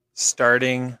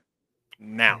starting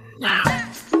now.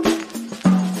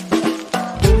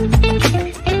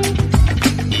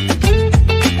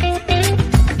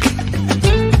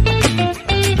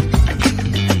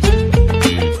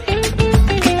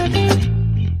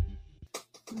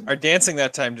 Our dancing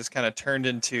that time just kind of turned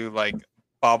into like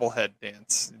bobblehead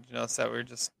dance. Did you notice that we were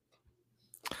just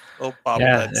little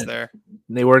bobbleheads there?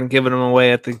 They weren't giving them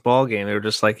away at the ball game. They were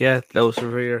just like, "Yeah, those are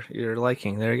for your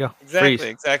liking. There you go."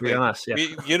 Exactly. Free on us. Yeah.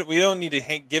 We don't need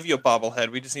to give you a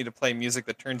bobblehead. We just need to play music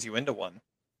that turns you into one.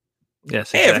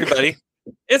 Yes. Hey, Exactly. everybody!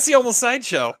 It's the Almost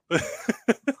Sideshow.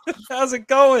 How's it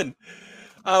going?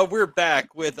 We're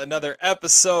back with another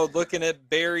episode looking at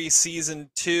Barry Season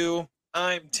 2.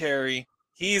 I'm Terry.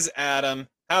 He's Adam.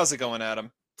 How's it going,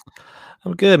 Adam?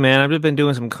 I'm good, man. I've just been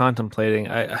doing some contemplating.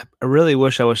 I really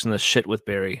wish I was in the shit with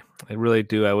Barry. I really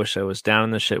do. I wish I was down in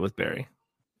the shit with Barry.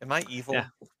 Am I evil? Yeah.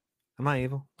 Am I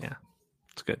evil? Yeah.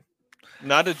 It's good.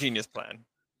 Not a genius plan.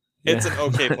 It's an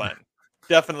okay plan.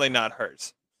 Definitely not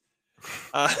hers.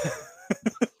 All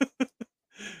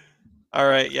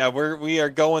right, yeah, we are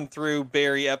going through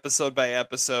Barry episode by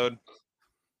episode,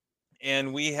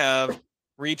 and we have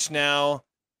reached now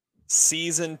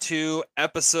Season 2,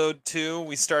 Episode 2.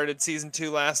 We started Season 2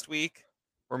 last week.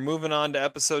 We're moving on to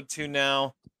Episode 2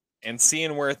 now and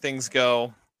seeing where things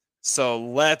go. So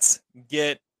let's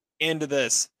get into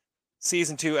this.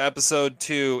 Season 2, Episode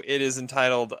 2. It is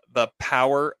entitled The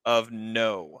Power of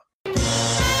No. And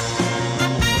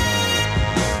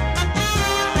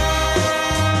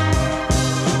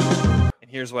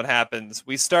here's what happens.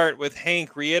 We start with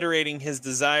Hank reiterating his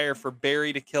desire for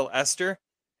Barry to kill Esther.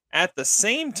 At the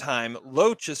same time,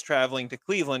 Loach is traveling to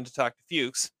Cleveland to talk to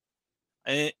Fuchs.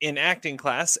 In acting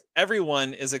class,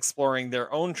 everyone is exploring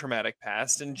their own traumatic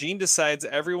past, and Gene decides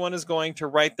everyone is going to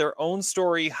write their own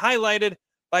story, highlighted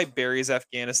by Barry's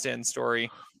Afghanistan story,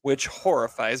 which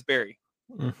horrifies Barry.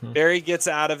 Mm-hmm. Barry gets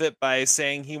out of it by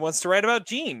saying he wants to write about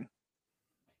Gene.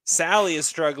 Sally is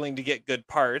struggling to get good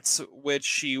parts, which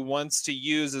she wants to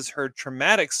use as her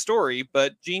traumatic story,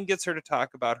 but Gene gets her to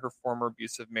talk about her former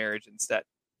abusive marriage instead.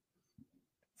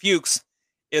 Fuchs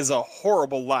is a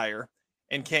horrible liar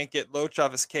and can't get Loach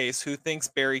off his case, who thinks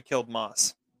Barry killed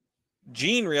Moss.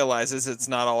 Gene realizes it's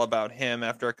not all about him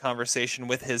after a conversation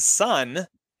with his son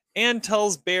and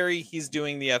tells Barry he's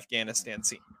doing the Afghanistan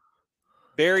scene.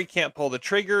 Barry can't pull the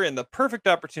trigger in the perfect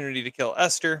opportunity to kill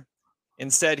Esther.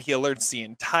 Instead, he alerts the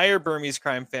entire Burmese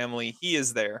crime family he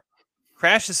is there,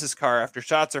 crashes his car after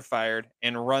shots are fired,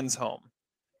 and runs home.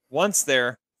 Once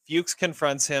there, Fuchs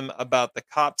confronts him about the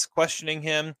cops questioning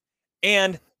him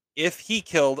and if he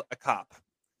killed a cop.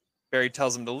 Barry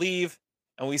tells him to leave,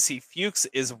 and we see Fuchs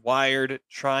is wired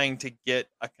trying to get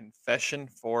a confession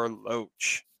for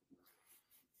Loach.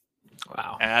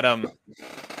 Wow. Adam,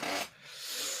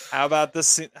 how about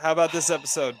this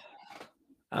episode?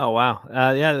 Oh wow.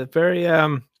 Yeah, very it's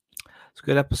a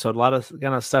good episode. A lot of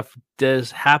kind of stuff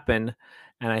does happen,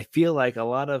 and I feel like a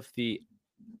lot of the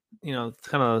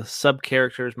kind of sub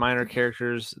characters, minor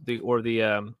characters,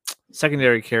 the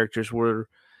secondary characters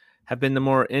have been the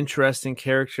more interesting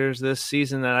characters this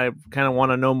season that I kind of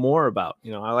want to know more about.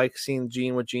 I like seeing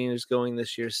Gene, what Gene is going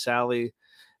this year. Sally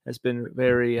has been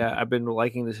very I've been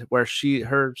liking this where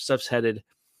her stuff's headed.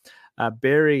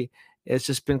 Barry has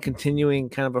just been continuing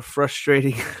kind of a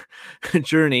frustrating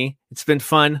journey. It's been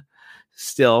fun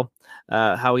still.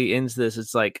 How he ends this,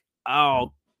 it's like,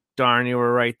 oh darn, you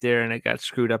were right there and it got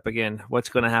screwed up again. What's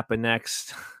going to happen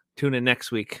next? Tune in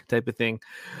next week type of thing.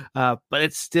 But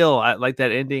it's still, like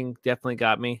that ending definitely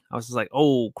got me. I was just like,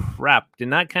 oh crap. Did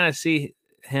not kind of see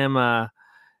him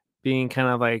being kind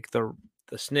of like the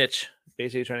snitch,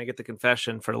 basically trying to get the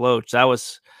confession for Loach. That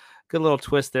was a good little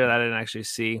twist there that I didn't actually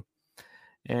see.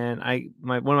 And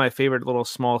one of my favorite little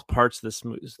small parts of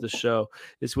this show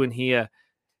is when he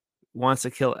wants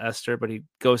to kill Esther, but he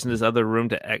goes in this other room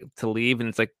to leave, and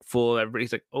it's like full of everybody.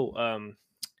 He's like, oh,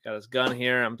 got his gun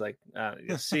here. I'm like,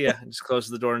 see ya. And just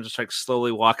closes the door and just like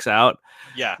slowly walks out.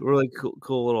 Yeah, really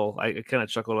cool little. I kind of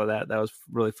chuckled at that. That was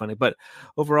really funny. But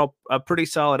overall, a pretty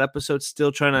solid episode.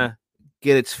 Still trying to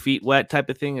get its feet wet, type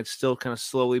of thing. It's still kind of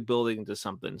slowly building into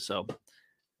something. So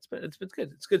it's been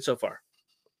good. It's good so far.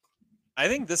 I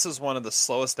think this is one of the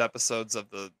slowest episodes of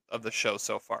the show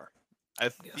so far.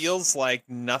 It feels like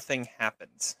nothing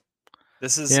happens.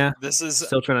 This is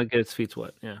still trying to get its feet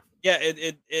wet. Yeah. Yeah,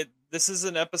 this is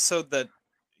an episode that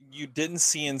you didn't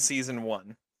see in season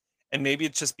 1. And maybe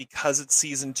it's just because it's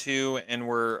season 2 and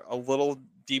we're a little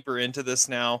deeper into this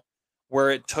now, where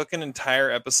it took an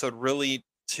entire episode really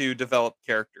to develop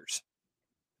characters.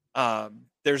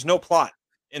 There's no plot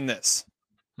in this.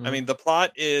 Mm-hmm. I mean, the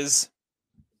plot is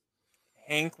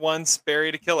Hank wants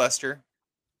Barry to kill Esther.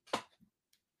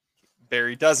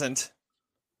 Barry doesn't.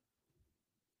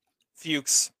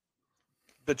 Fuchs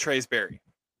betrays Barry.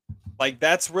 Like,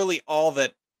 that's really all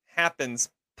that happens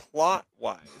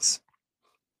plot-wise.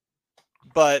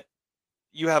 But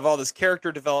you have all this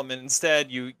character development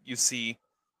instead. You see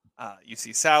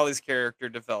Sally's character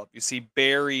develop. You see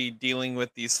Barry dealing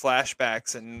with these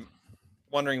flashbacks and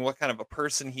wondering what kind of a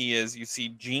person he is. You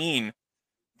see Gene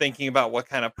thinking about what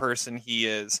kind of person he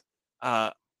is.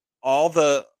 All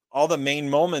the main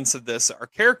moments of this are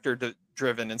character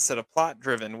driven instead of plot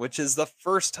driven, which is the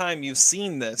first time you've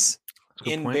seen this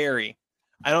in Barry.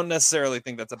 I don't necessarily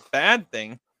think that's a bad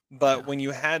thing, but when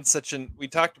you had we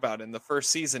talked about in the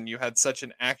first season, you had such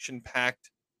an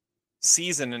action-packed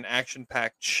season, an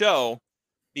action-packed show,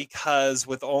 because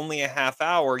with only a half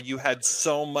hour, you had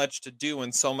so much to do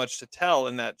and so much to tell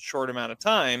in that short amount of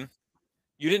time.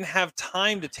 You didn't have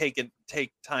time to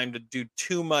take time to do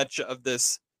too much of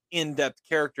this in-depth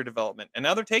character development, and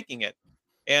now they're taking it.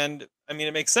 And I mean,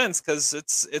 it makes sense because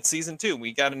it's season 2.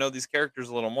 We got to know these characters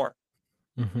a little more.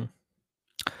 Mm-hmm.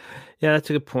 Yeah, that's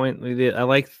a good point. I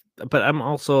like, but I'm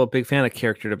also a big fan of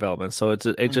character development. So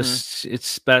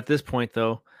but at this point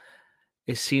though,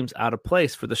 it seems out of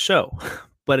place for the show,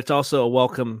 but it's also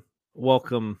a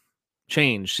welcome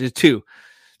change too.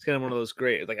 It's kind of one of those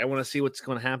great, like, I want to see what's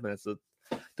going to happen. It's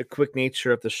the quick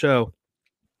nature of the show,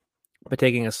 but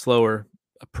taking a slower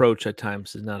approach at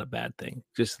times is not a bad thing.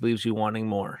 Just leaves you wanting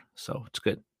more. So it's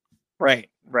good. Right.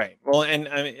 Well, and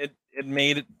I mean, it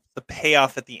made the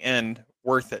payoff at the end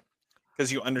worth it,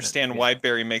 because you understand why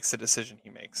Barry makes the decision he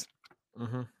makes.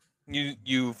 Mm-hmm.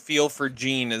 You feel for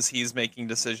Gene as he's making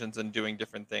decisions and doing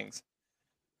different things.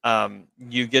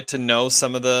 You get to know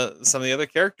some of the other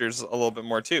characters a little bit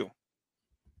more too.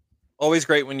 Always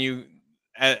great when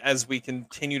as we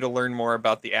continue to learn more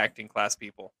about the acting class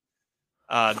people.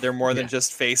 They're more than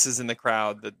just faces in the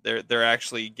crowd. That they're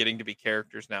actually getting to be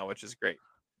characters now, which is great.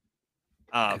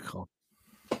 Cool.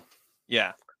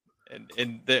 Yeah,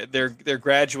 and they're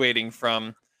graduating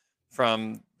from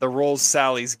the roles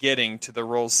Sally's getting to the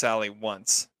roles Sally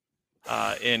wants,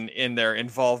 in their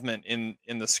involvement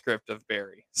in the script of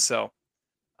Barry. So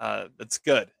that's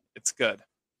good. It's good.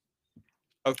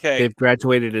 Okay, they've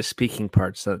graduated as speaking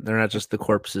parts. They're not just the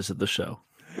corpses of the show.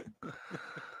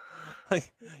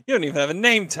 Like, you don't even have a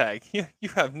name tag. You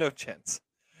have no chance.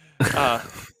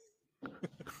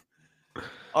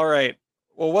 All right.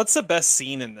 Well, what's the best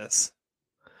scene in this?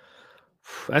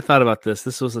 I thought about this.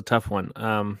 This was a tough one.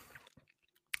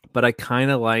 But I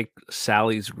kind of like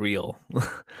Sally's reel.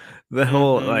 The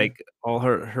whole, like, all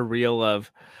her reel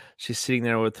of she's sitting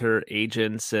there with her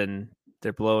agents and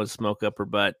they're blowing smoke up her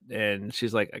butt, and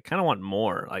she's like, I kind of want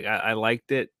more. Like, I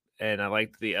liked it, and I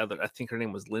liked the other. I think her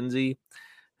name was Lindsay,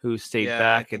 who stayed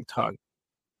back and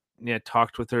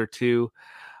talked with her too.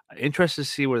 Interested to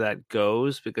see where that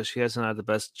goes, because she hasn't had the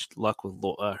best luck with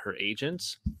her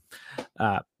agents.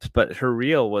 But her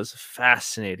reel was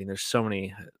fascinating. There's so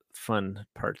many fun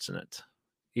parts in it.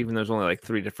 Even there's only like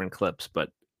 3 different clips, but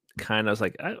kind of was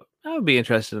like, I would be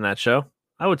interested in that show.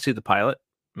 I would see the pilot,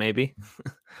 maybe.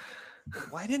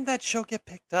 Why didn't that show get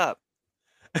picked up?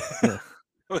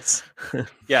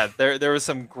 Yeah. There was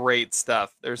some great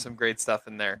stuff. There was some great stuff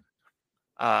in there.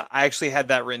 I actually had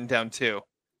that written down too.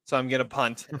 So I'm going to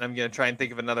punt, and I'm going to try and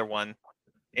think of another one.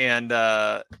 And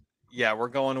we're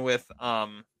going with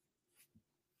let's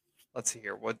see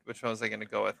here. Which one was I going to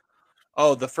go with?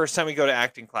 Oh, the first time we go to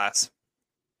acting class.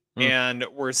 And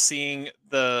we're seeing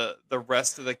the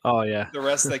rest of the the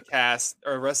rest of the cast,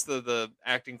 or rest of the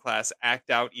acting class, act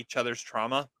out each other's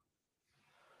trauma.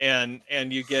 And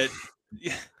you get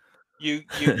you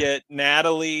get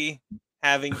Natalie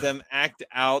having them act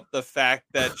out the fact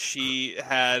that she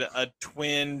had a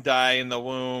twin die in the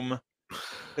womb,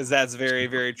 because that's very,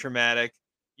 very traumatic.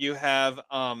 You have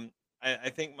I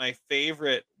think my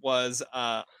favorite was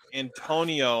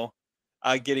Antonio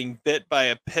getting bit by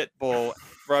a pit bull,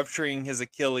 rupturing his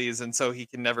Achilles, and so he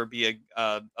can never be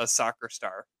a soccer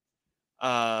star.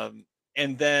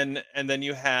 And then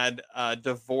you had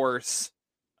divorce,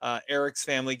 Eric's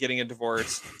family getting a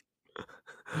divorce,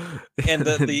 and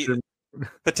the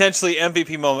potentially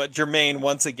MVP moment, Jermaine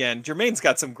once again. Jermaine's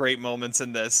got some great moments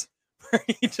in this, where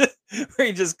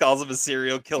he just calls him a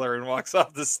serial killer and walks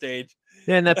off the stage.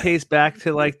 Yeah, and that pays back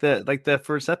to like the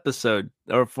first episode,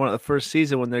 or for the first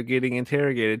season, when they're getting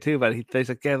interrogated too. But he's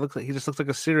like, yeah, he just looks like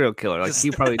a serial killer. Like, he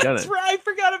probably done it. Right, I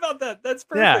forgot about that. That's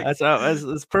perfect. Yeah,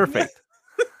 that's perfect.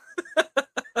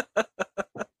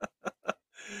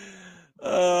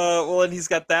 Well, and he's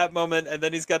got that moment, and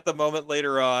then he's got the moment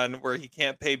later on where he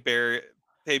can't pay Barry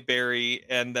pay Barry,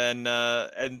 and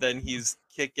then he's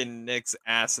kicking Nick's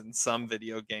ass in some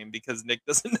video game because Nick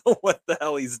doesn't know what the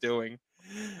hell he's doing.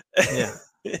 Yeah.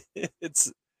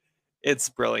 It's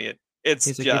brilliant. It's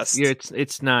He's like, just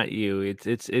it's not you.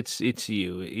 It's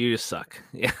you. You just suck.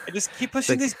 Yeah. I just keep It's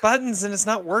pushing like, these buttons and it's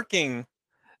not working.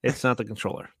 it's not the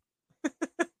controller.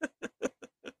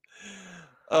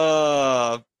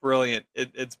 Brilliant.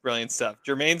 It's brilliant stuff.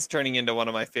 Jermaine's turning into one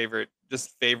of my favorite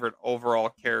overall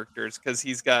characters because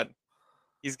he's got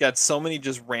so many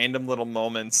just random little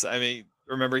moments. I mean,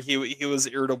 remember he was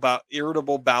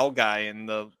irritable bowel guy in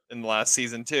the last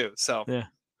season too. So Yeah.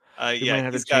 We yeah, might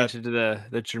have to he's got change it to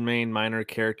the Jermaine Minor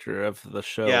character of the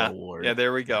show yeah award.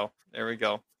 there we go.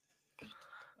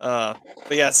 But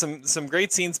yeah, some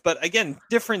great scenes, but again,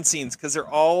 different scenes because they're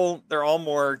all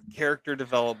more character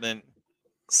development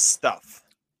stuff.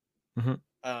 Mhm.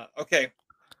 Okay,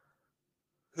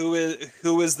 who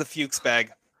is the Fuchs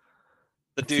bag?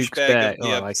 The Fuchs douchebag bag. of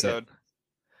the I like it. episode.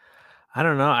 I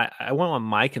don't know. I went with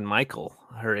Mike and Michael,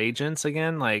 her agents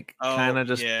again, like kind Oh of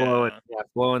just yeah,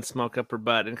 blowing smoke up her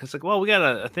butt. And because like, well, we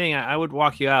got a thing. I would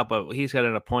walk you out, but he's got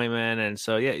an appointment, and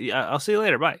so yeah, I'll see you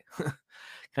later. Bye.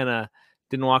 Kind of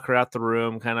didn't walk her out the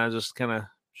room. Kind of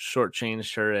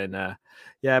shortchanged her. And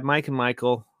yeah, Mike and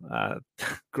Michael,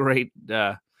 great.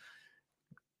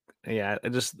 Yeah,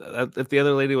 if the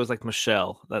other lady was like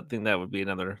Michelle, I think that would be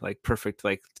another like perfect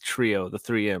like trio, the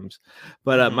 3 M's.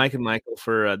 But Mike and Michael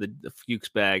for the Fuchs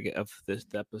bag of this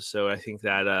episode, I think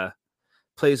that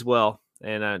plays well,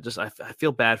 and I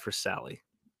feel bad for Sally.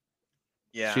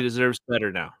 yeah, She deserves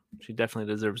better now. She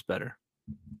definitely deserves better.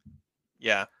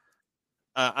 yeah.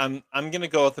 I'm gonna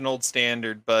go with an old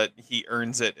standard, but he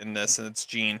earns it in this, and it's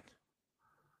Gene.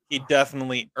 He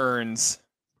definitely earns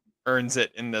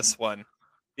it in this one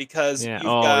because Yeah. you've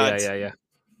Oh got. yeah.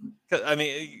 I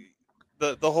mean,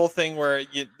 the whole thing where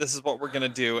this is what we're gonna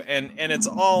do, and it's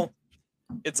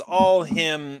all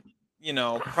him,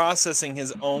 processing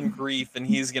his own grief, and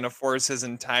he's gonna force his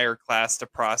entire class to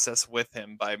process with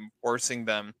him by forcing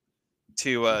them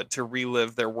to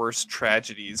relive their worst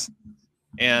tragedies,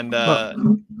 and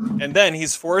then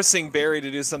he's forcing Barry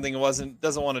to do something he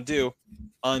doesn't want to do,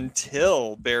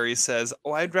 until Barry says,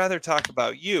 "Oh, I'd rather talk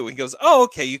about you." He goes, "Oh,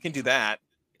 okay, you can do that."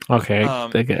 Okay,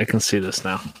 I can see this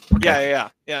now. Okay. Yeah.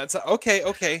 It's okay.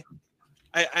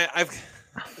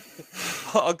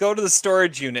 I'll go to the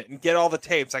storage unit and get all the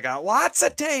tapes. I got lots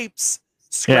of tapes.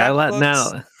 Yeah, I let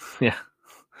Natalie. Yeah,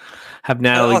 have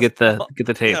Natalie get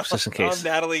the tapes just in case.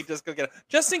 Natalie just go get it,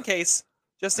 just in case.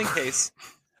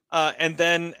 And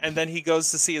then he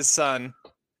goes to see his son,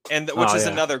 which is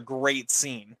another great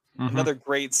scene. Mm-hmm. Another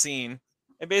great scene,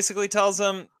 and basically tells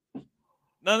him,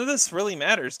 none of this really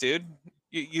matters, dude.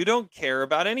 You don't care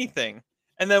about anything.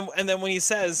 And then when he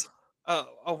says,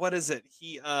 what is it?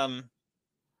 I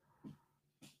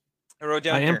wrote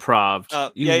down here. Improv'd.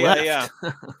 You left. Yeah.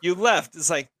 You left. It's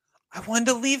like, I wanted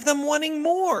to leave them wanting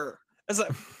more. It's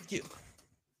like,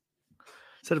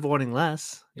 instead of wanting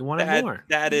less, you wanted more.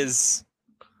 That is,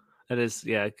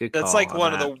 yeah, good. That's like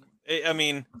one of the. I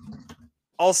mean,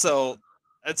 also,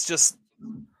 it's just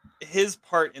his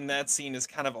part in that scene is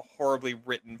kind of a horribly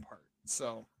written part.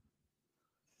 So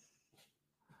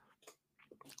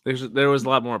there was a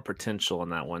lot more potential in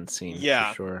that one scene. Yeah,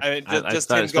 for sure. I mean, just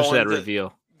thought, him especially that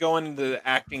reveal, going into the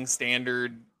acting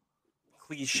standard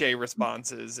cliche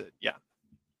responses. Yeah.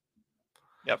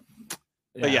 Yep.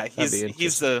 Yeah, but yeah,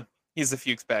 he's the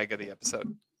Fuchs bag of the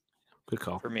episode. Good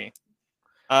call for me.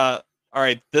 All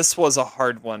right, this was a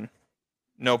hard one.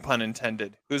 No pun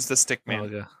intended. Who's the stick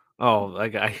man?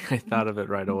 I thought of it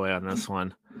right away on this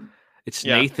one. It's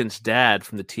Nathan's dad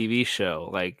from the TV show.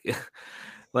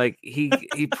 Like he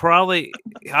probably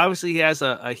obviously he has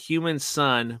a human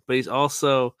son, but he's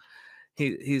also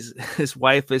his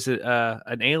wife is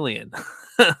an alien.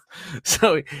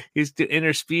 So he's the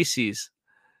interspecies,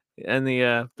 and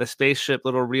the spaceship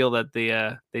little reel that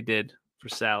they did for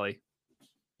Sally.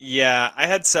 Yeah, I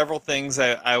had several things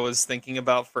I was thinking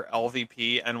about for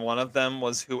LVP, and one of them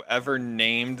was whoever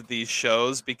named these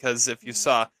shows, because if you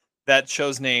saw, that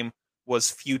show's name was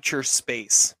Future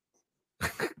Space. I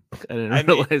didn't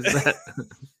realize that.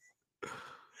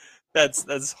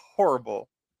 That's horrible.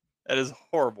 That is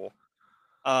horrible.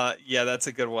 Yeah, that's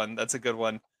a good one.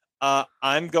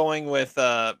 I'm going with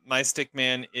my stick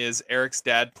man is Eric's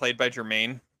dad, played by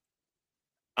Jermaine.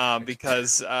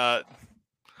 Because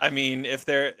I mean, if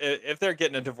they're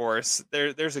getting a divorce,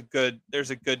 there's a good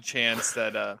chance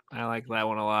that I like that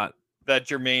one a lot. That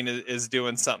Jermaine is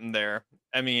doing something there.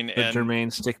 I mean, Jermaine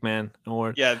Stickman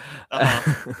Award. Yeah,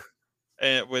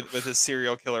 and with a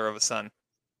serial killer of a son.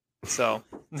 So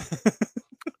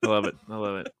I love it.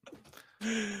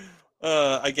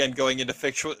 Again, going into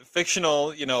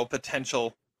fictional,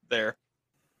 potential there.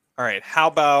 All right, how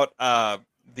about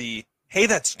the Hey,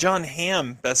 that's John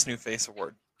Hamm Best New Face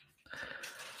Award?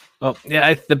 Oh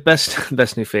yeah, the best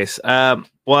best new face. Well,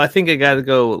 I think I got to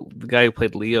go the guy who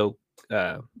played Leo.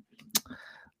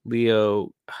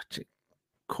 Leo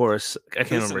Chorus. I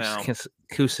can't remember. Kusanov.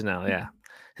 Kusanov, yeah,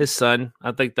 his son.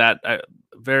 I think that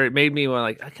very made me want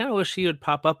like. I kind of wish he would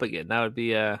pop up again. That'd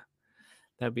be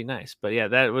nice. But yeah,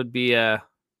 that would be a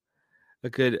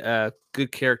good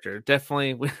character.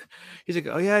 Definitely. He's like,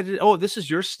 oh yeah, oh this is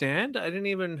your stand. I didn't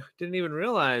even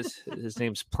realize his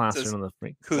name's plastered on the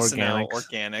Kusanov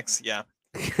organics. Organics. Yeah.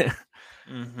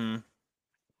 Mm-hmm.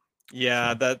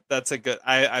 Yeah, that's a good.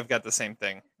 I've got the same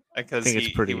thing because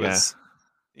he was.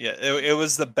 Yeah, it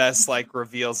was the best like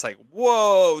reveals. Like,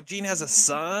 whoa, Gene has a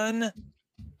son,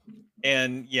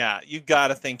 and yeah, you got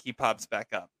to think he pops back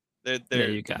up. They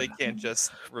can't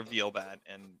just reveal that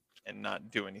and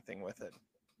not do anything with it.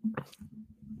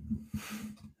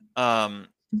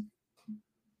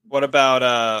 What about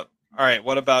all right,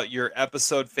 what about your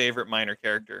episode favorite minor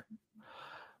character?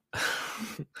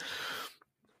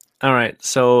 All right,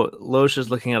 so Loesch is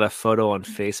looking at a photo on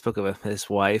Facebook of his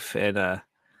wife and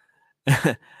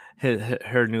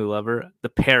her new lover, the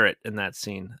parrot in that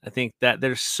scene. I think that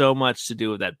there's so much to do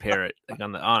with that parrot, like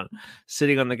on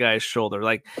sitting on the guy's shoulder.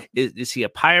 Like, is he a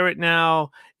pirate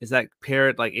now? Is that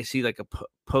parrot like? Is he like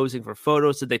posing for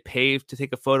photos? Did they pay to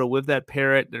take a photo with that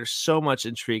parrot? There's so much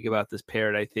intrigue about this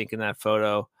parrot. I think in that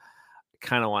photo, I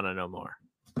kind of want to know more.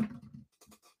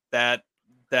 That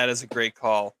is a great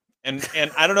call, and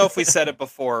I don't know if we said it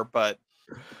before, but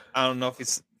I don't know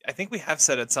if I think we have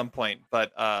said at some point,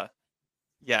 but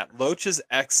yeah, Loach's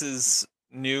ex's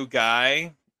new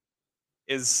guy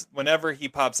is whenever he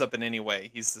pops up in any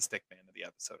way, he's the stick man of the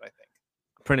episode, I think.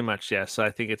 Pretty much, yeah. So I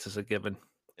think it's just a given.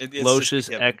 Loach's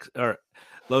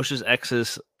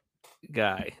ex's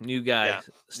guy, new guy, yeah,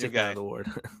 stick man of the award.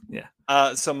 Yeah.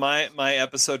 So my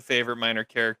episode favorite minor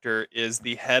character is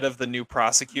the head of the new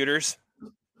prosecutors.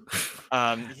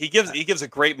 He gives a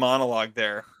great monologue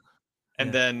there,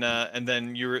 and then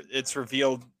it's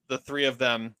revealed the three of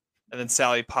them. And then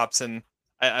Sally pops in.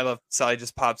 I love Sally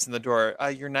just pops in the door.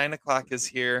 Your 9 o'clock is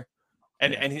here,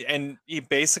 and he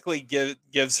basically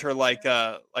gives her like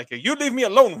a "you leave me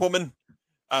alone, woman"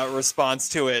 response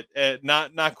to it.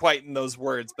 Not quite in those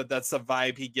words, but that's the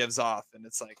vibe he gives off, and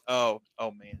it's like, oh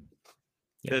man,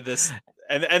 this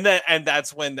and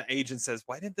that's when the agent says,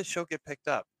 "Why didn't the show get picked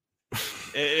up?"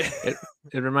 It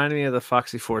reminded me of the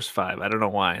Foxy Force 5. I don't know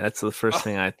why. That's the first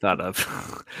thing I thought of.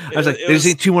 I was like, they just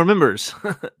need 2 more members.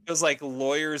 It was like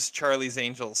Lawyers, Charlie's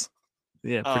Angels.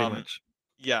 Yeah, pretty much.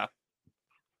 Yeah.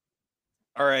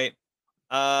 All right.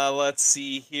 Let's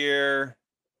see here.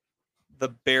 The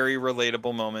Barry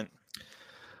relatable moment.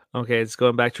 Okay, it's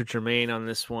going back to Jermaine on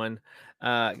this one.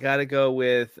 Gotta go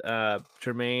with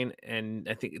Jermaine and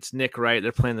I think it's Nick, right?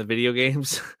 They're playing the video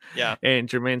games. Yeah. And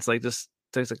Jermaine's like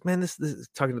he's like, man, this is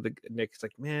talking to the Nick. It's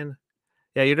like, man,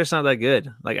 yeah, you're just not that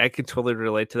good. Like, I can totally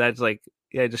relate to that. It's like,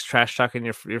 yeah, just trash talking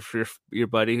your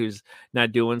buddy who's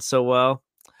not doing so well.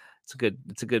 It's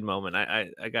a good moment. I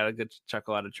got a good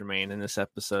chuckle out of Jermaine in this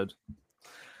episode.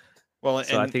 Well,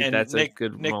 so I think that's Nick, a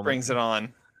good Nick moment. brings it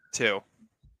on too.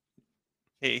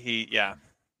 He's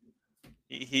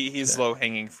low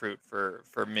hanging fruit for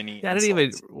many. Yeah, I didn't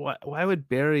even. Why would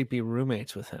Barry be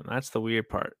roommates with him? That's the weird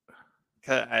part.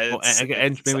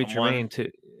 And maybe Jermaine too.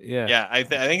 Yeah, I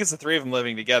think it's the 3 of them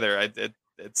living together.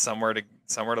 It's somewhere to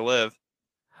live.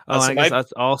 I guess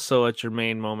that's also a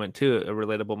Jermaine moment too, a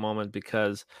relatable moment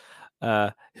because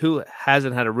who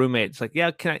hasn't had a roommate? It's like, yeah,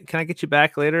 can I get you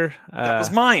back later? That was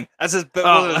mine. I was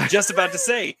just about to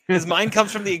say his mind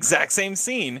comes from the exact same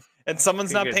scene, and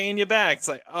someone's not paying you back. It's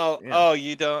like,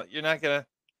 you're not gonna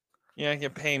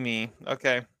pay me.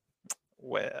 Okay,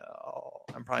 well,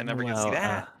 I'm probably never gonna see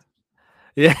that.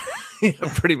 Yeah,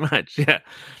 pretty much. Yeah,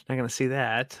 not gonna see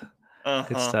that.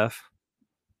 Good stuff.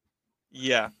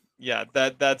 Yeah.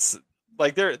 That's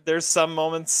like there's some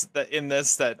moments that in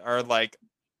this that are like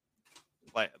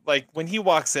when he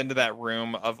walks into that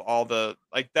room of all the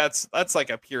that's like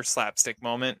a pure slapstick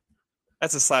moment.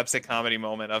 That's a slapstick comedy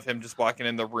moment of him just walking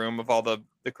in the room of all the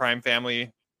crime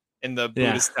family in the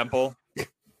Buddhist temple.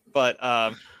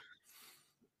 But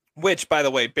which, by the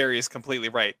way, Barry is completely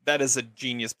right. That is a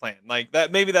genius plan. Like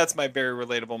that, maybe that's my very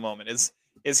relatable moment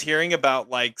is hearing about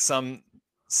like someone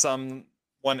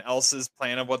else's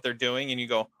plan of what they're doing, and you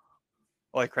go,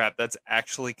 "Holy crap, that's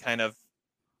actually kind of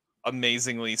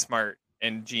amazingly smart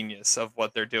and genius of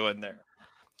what they're doing there."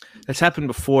 It's happened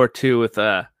before too with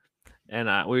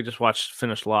we just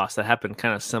finished Lost. That happened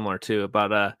kind of similar too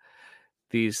about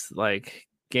these like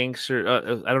gangster. I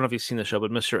don't know if you've seen the show,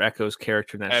 but Mr. Echo's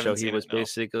character in I that show, haven't he seen was it. No.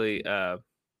 basically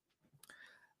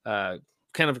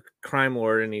kind of a crime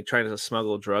lord, and he tries to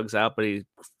smuggle drugs out, but he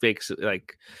fakes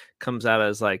like comes out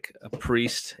as like a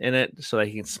priest in it so that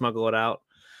he can smuggle it out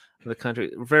of the country.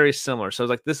 Very similar. So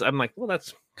like this, I'm like, well,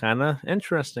 that's kind of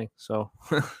interesting. So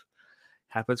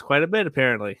happens quite a bit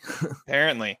apparently.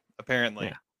 Apparently.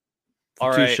 Yeah.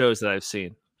 All Two right. shows that I've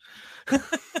seen.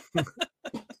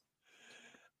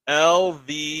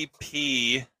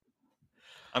 LVP.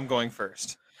 I'm going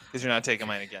first because you're not taking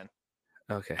mine again.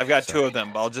 Okay. I've got two of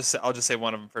them, but I'll just say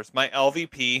one of them first. My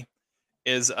LVP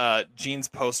is Gene's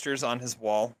posters on his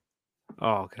wall.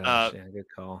 Oh gosh, yeah, good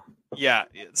call. Yeah,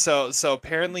 so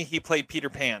apparently he played Peter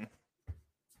Pan.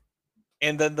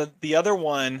 And then the other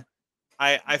one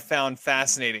I found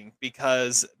fascinating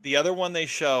because the other one they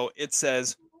show, it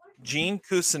says Gene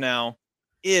Cousineau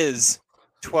is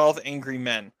 12 Angry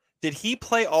Men. Did he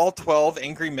play all 12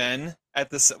 Angry Men at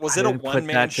this? Was it a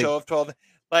one-man show of 12?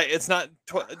 Like, it's not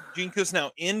Gene Cousineau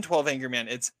in 12 Angry Men.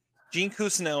 It's Gene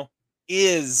Cousineau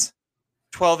is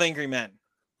 12 Angry Men.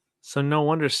 So no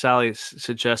wonder Sally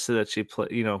suggested that she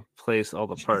plays all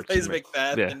the parts. Plays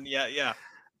Macbeth, and yeah.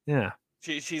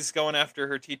 She's going after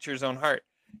her teacher's own heart.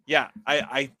 Yeah,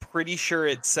 I'm pretty sure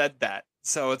it said that.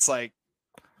 So it's like,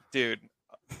 dude,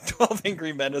 12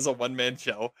 Angry Men is a one-man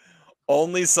show.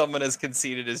 Only someone as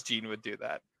conceited as Gene would do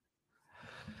that.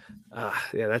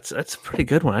 Yeah, that's a pretty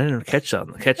good one. I didn't catch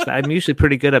that. I'm usually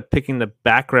pretty good at picking the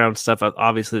background stuff,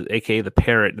 obviously, aka the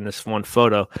parrot in this one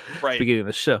photo, right? Beginning of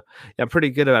the show. Yeah, I'm pretty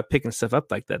good about picking stuff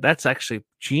up like that. That's actually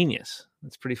genius.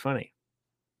 That's pretty funny.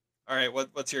 All right,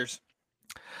 what's yours?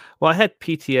 Well, I had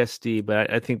PTSD,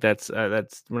 but I think that's we're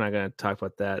not going to talk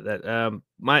about that.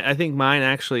 I think mine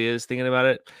actually is thinking about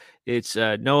it. It's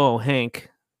Noho Hank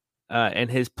and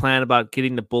his plan about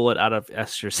getting the bullet out of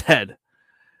Esther's head.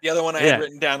 The other one I had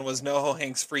written down was Noho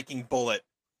Hank's freaking bullet.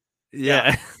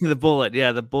 Yeah, the bullet.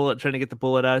 Yeah, the bullet, trying to get the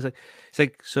bullet out. It's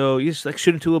like, so you just like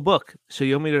shoot into a book. So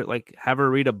you want me to like have her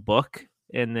read a book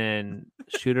and then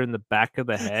shoot her in the back of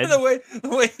the head? the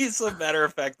way he's so matter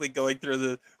of factly going through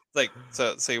the like,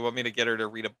 so you want me to get her to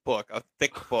read a book, a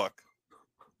thick book,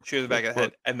 shoot her in the back of the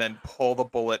head, and then pull the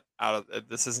bullet out of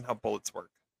this isn't how bullets work,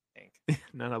 Hank.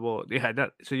 Not a bullet. Yeah,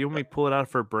 so you want me to pull it out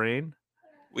of her brain?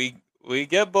 We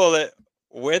get bullet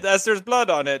with Esther's blood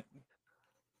on it,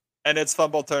 and it's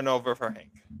fumble turnover for Hank.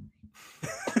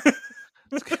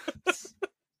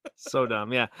 So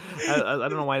dumb. Yeah, I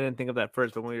don't know why I didn't think of that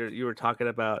first, but when you were talking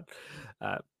about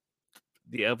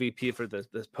the LVP for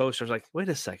this poster, I was like, wait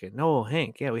a second, no,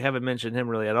 Hank. Yeah, we haven't mentioned him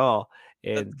really at all,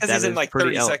 and because he's in like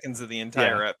 30 seconds of the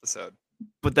entire episode.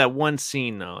 But that one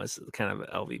scene though is kind of an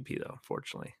LVP though,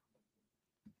 unfortunately.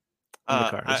 In the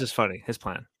car. It's just funny. His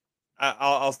plan.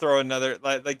 I'll throw another,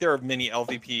 like there are many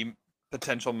LVP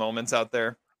potential moments out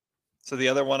there. So the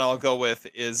other one I'll go with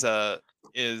is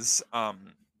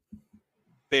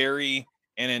Barry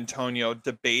and Antonio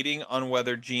debating on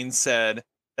whether Gene said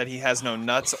that he has no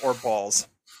nuts or balls.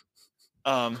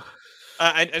 I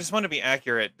just want to be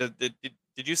accurate.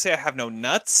 Did you say I have no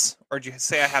nuts, or did you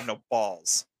say I have no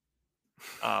balls?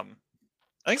 I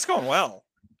think it's going well.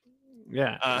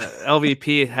 Yeah,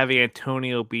 LVP having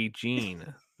Antonio be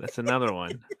Gene. That's another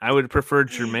one. I would prefer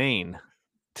Jermaine,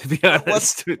 to be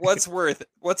honest. What's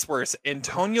worse,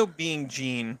 Antonio being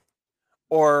Gene,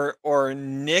 or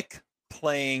Nick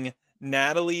playing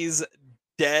Natalie's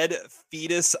dead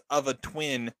fetus of a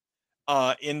twin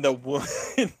in the womb?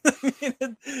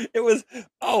 It was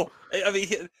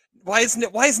why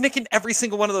is Nick in every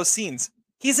single one of those scenes?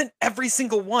 He's in every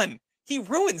single one. He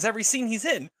ruins every scene he's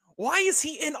in. Why is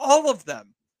he in all of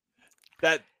them?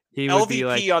 That he would LVP be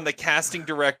like, on the casting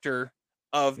director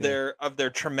of their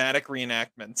traumatic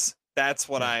reenactments. That's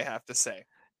what I have to say.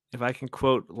 If I can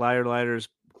quote Liar Liar's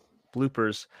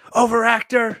bloopers,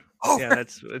 overactor. Yeah,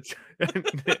 that's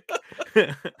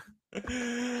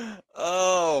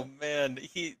oh man,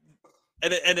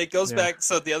 it goes back.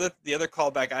 So the other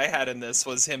callback I had in this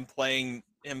was him playing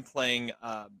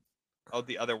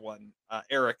the other one,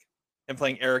 Eric. And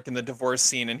playing Eric in the divorce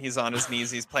scene, and he's on his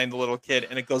knees, he's playing the little kid,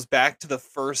 and it goes back to the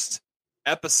first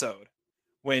episode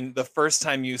when the first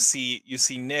time you see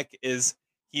Nick is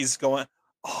he's going,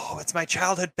 oh, it's my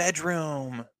childhood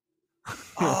bedroom.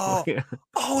 Oh,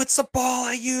 it's the ball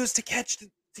I used to catch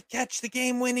the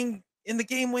game-winning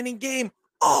game.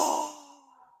 Oh,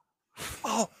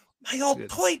 my old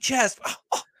toy chest.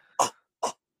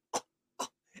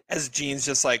 As Gene's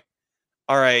just like,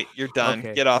 all right, you're done.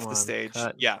 Okay, get off the stage.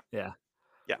 Cut. Yeah.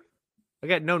 I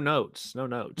got no notes,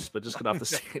 but just get off the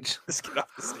stage. Just get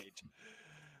off the stage.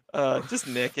 Just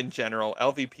Nick in general,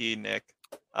 LVP Nick.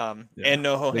 Yeah, and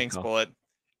NoHo good Hank's call. bullet,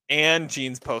 and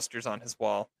Gene's posters on his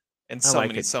wall, and I so like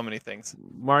many, it. so many things. All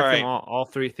Mark them right, all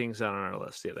three things down on our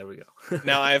list. Yeah, there we go.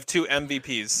 now I have 2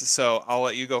 MVPs, so I'll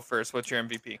let you go first. What's your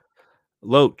MVP? Yeah,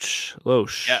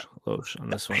 Loesch on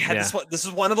this I one. had Yeah, this one. This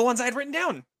is one of the ones I had written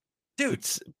down, dude.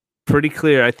 it's pretty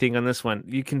clear, I think, on this one.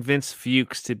 You convinced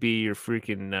Fuchs to be your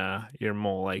freaking your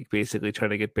mole, like basically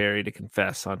trying to get Barry to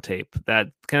confess on tape. That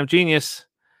kind of genius.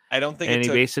 I don't think And it he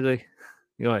took. basically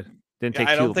go ahead. Didn't Yeah, take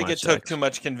I too don't think it much took too actually.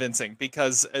 much convincing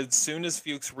because as soon as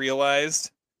Fuchs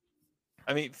realized,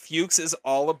 I mean, Fuchs is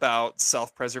all about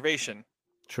self-preservation,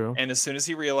 True. and as soon as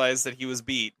he realized that he was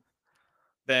beat,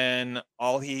 then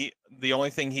the only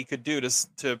thing he could do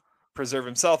to preserve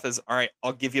himself is, all right,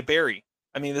 I'll give you Barry.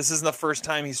 I mean, this isn't the first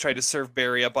time he's tried to serve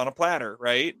Barry up on a platter,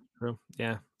 right? True.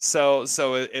 Yeah. So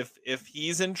if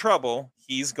he's in trouble,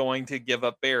 he's going to give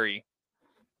up Barry.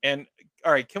 And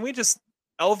all right, can we just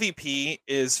LVP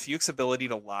is Fuchs' ability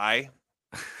to lie.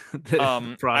 The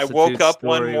I woke prostitute up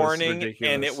one story was morning and it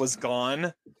ridiculous. was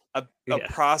gone. A Yeah.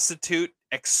 prostitute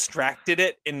extracted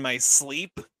it in my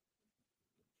sleep,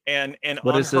 and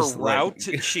What on is her this like?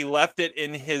 route, she left it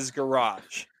in his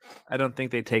garage. I don't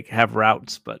think they have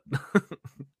routes, but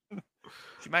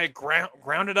She might have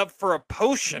ground it up for a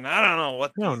potion. I don't know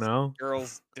what I don't these know.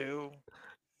 girls do.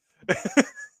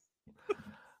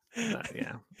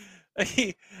 Yeah.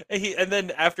 he, and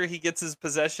then after he gets his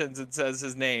possessions and says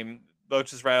his name,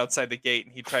 Loach is right outside the gate,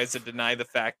 and he tries to deny the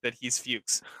fact that he's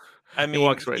Fuchs. I He mean,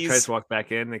 walks right, tries to walk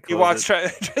back in. They he close walks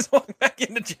it. tries to walk back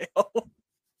into jail.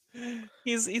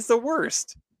 He's the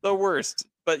worst,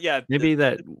 But yeah, Maybe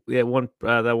that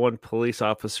one police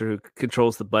officer who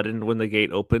controls the button when the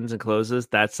gate opens and closes.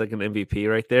 That's like an MVP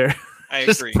right there. I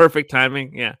Just agree. perfect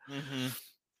timing. Yeah.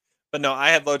 But no, I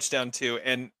had Loach down too,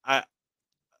 and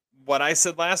what I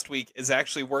said last week is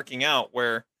actually working out.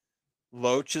 Where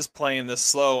Loach is playing this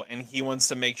slow, and he wants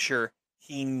to make sure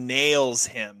he nails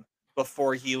him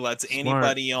before he lets Smart.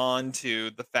 anybody on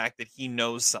to the fact that he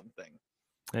knows something.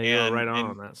 Yeah, you were And right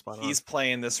on that. Spot on. he's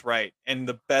playing this right. And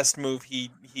the best move he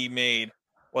made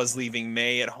was leaving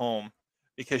May at home,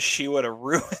 because she would have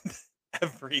ruined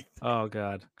everything. Oh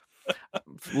God.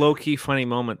 Low key funny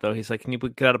moment though. He's like, "Can you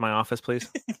get out of my office, please?"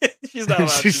 She's not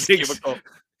allowed to cubicle.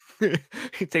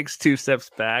 He takes 2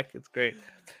 steps back. It's great.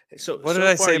 So What so did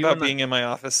I far, say you about and I- being in my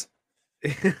office?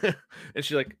 and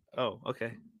she's like, "Oh,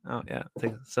 okay. Oh yeah."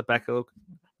 Take a step back a little.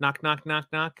 Knock, knock, knock,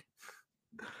 knock.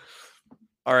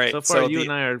 All right. So far, you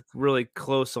and I are really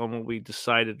close on what we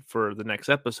decided for the next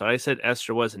episode. I said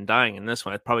Esther wasn't dying in this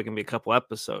one. It's probably gonna be a couple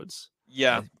episodes.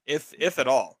 Yeah, if at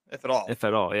all, if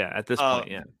at all. Yeah, at this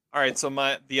point, yeah. All right. So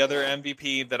the other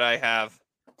MVP that I have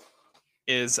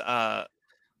is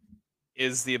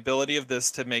the ability of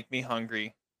this to make me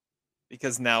hungry,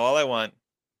 because now all I want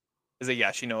is a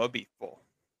Yashinoa beef bowl.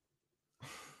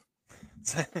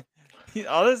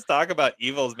 All this talk about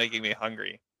evil is making me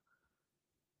hungry.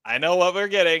 I know what we're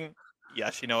getting.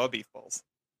 Yashinoa beef bowls.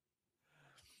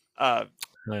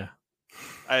 Yeah.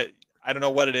 I don't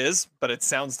know what it is, but it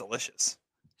sounds delicious.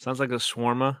 Sounds like a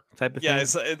shawarma type of thing. Yeah,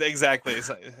 exactly. It's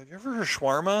like, have you ever heard of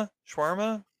shawarma?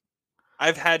 Shawarma?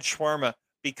 I've had shawarma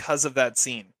because of that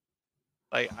scene.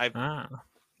 Like I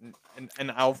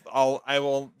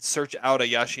will search out a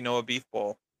Yashinoa beef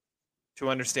bowl to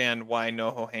understand why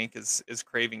NoHo Hank is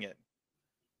craving it.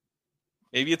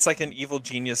 Maybe it's like an evil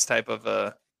genius type of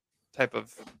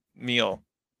meal,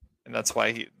 and that's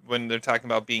why when they're talking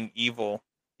about being evil,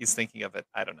 he's thinking of it.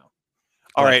 I don't know.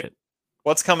 All right,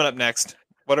 what's coming up next?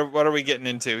 What are we getting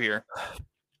into here?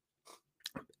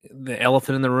 The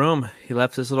elephant in the room. He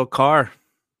left his little car,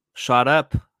 shot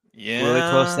up. Yeah, really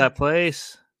close to that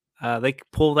place. They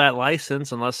pull that license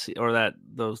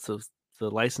the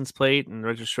license plate and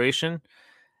registration,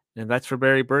 and that's for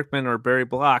Barry Berkman or Barry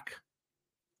Block.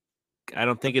 I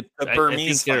don't think the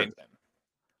Burmese find him,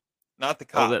 not the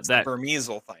cops. The Burmese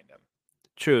will find him.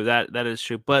 True, that is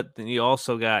true. But then you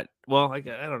also got, well, I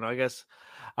don't know. I guess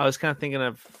I was kind of thinking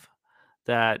of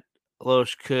that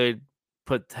Loesch could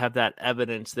have that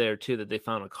evidence there too, that they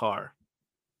found a car,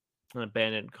 an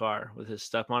abandoned car with his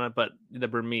stuff on it. But the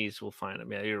Burmese will find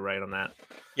him. Yeah, you're right on that.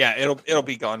 Yeah, it'll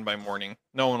be gone by morning.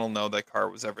 No one will know that car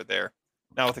was ever there.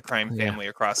 Not with the crime family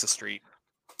across the street.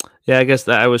 Yeah, I guess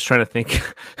that I was trying to think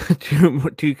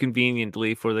too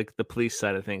conveniently for the police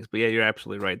side of things. But yeah, you're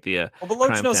absolutely right. But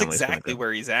Loach knows exactly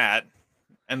where he's at,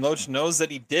 and Loach knows that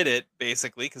he did it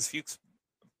basically because Fuchs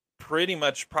pretty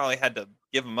much probably had to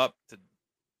give him up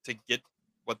to get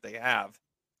what they have.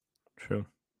 True.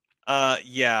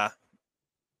 Yeah.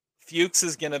 Fuchs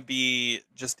is gonna be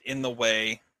just in the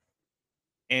way,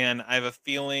 and I have a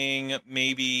feeling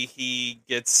maybe he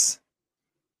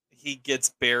he gets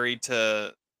Barry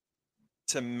to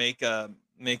make a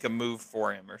move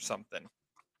for him or something.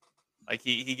 Like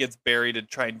he gets Barry to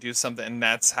try and do something, and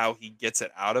that's how he gets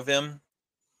it out of him.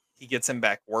 He gets him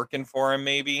back working for him,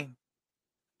 maybe.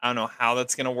 I don't know how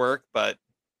that's gonna work, but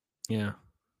Yeah,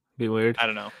 be weird. I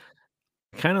don't know.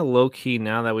 Kind of low key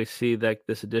now that we see that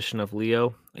this edition of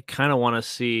Leo. I kind of want to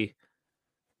see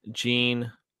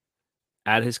Gene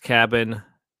at his cabin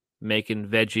making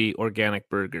veggie organic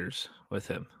burgers with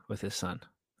his son.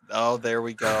 Oh, there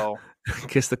we go.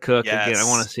 Kiss the cook again. I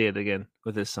want Yes. to see it again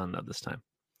with his son though this time.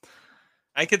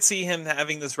 I could see him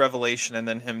having this revelation and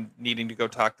then him needing to go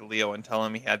talk to Leo and tell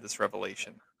him he had this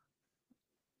revelation.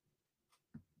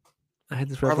 I had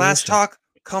this Our last revelation. talk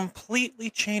completely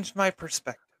changed my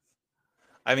perspective.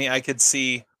 I mean, I could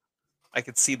see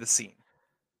the scene.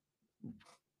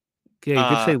 Yeah,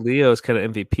 you could say Leo is kind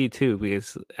of MVP too,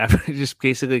 because after he just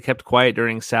basically kept quiet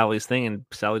during Sally's thing, and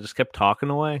Sally just kept talking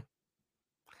away.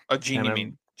 Oh, Gene, you Kind of,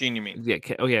 mean? Gene, you mean? yeah.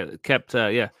 Kept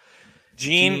yeah.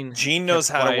 Gene Kept knows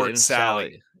how to quiet work and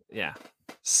Sally. Yeah.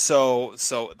 So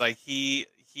like he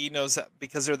knows that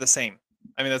because they're the same.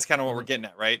 I mean, that's kind of what we're Mhm. getting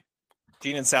at, right?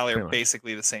 Gene and Sally are Pretty much.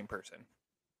 basically the same person,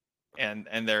 and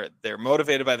they're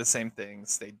motivated by the same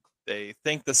things. They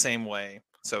think the same way.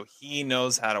 So he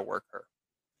knows how to work her.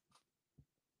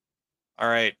 All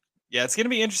right. Yeah, it's gonna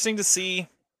be interesting to see.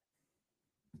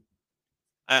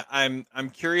 I'm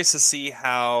curious to see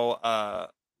how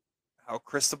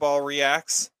Cristobal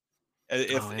reacts Oh yeah,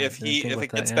 didn't think if about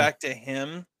it that. gets Yeah. back to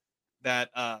him that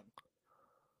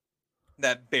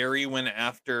that Barry went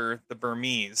after the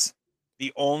Burmese.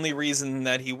 The only reason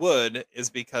that he would is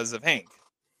because of Hank.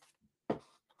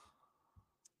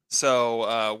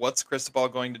 So what's Cristobal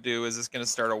going to do? Is this going to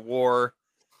start a war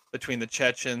between the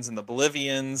Chechens and the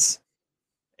Bolivians?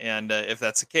 And if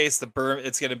that's the case,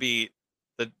 it's going to be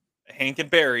the Hank and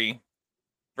Barry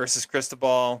versus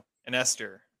Cristobal and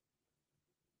Esther.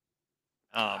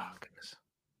 Oh goodness.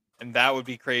 And that would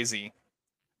be crazy,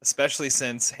 especially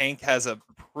since Hank has a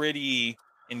pretty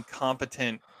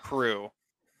incompetent crew,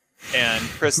 and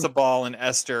Cristobal and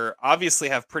Esther obviously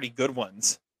have pretty good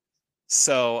ones.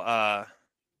 So, I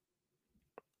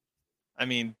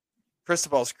mean,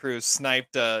 Cristobal's crew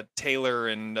sniped Taylor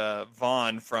and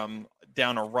Vaughn from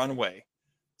down a runway.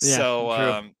 Yeah,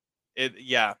 So,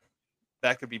 true.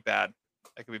 that could be bad.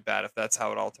 That could be bad if that's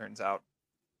how it all turns out.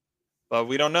 But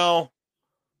we don't know.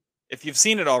 If you've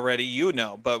seen it already, you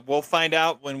know. But we'll find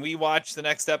out when we watch the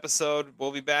next episode.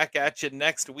 We'll be back at you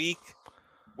next week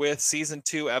with season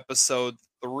 2, episode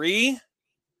 3.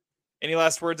 Any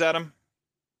last words, Adam?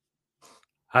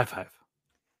 High five.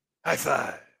 High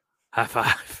five. High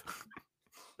five.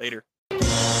 Later.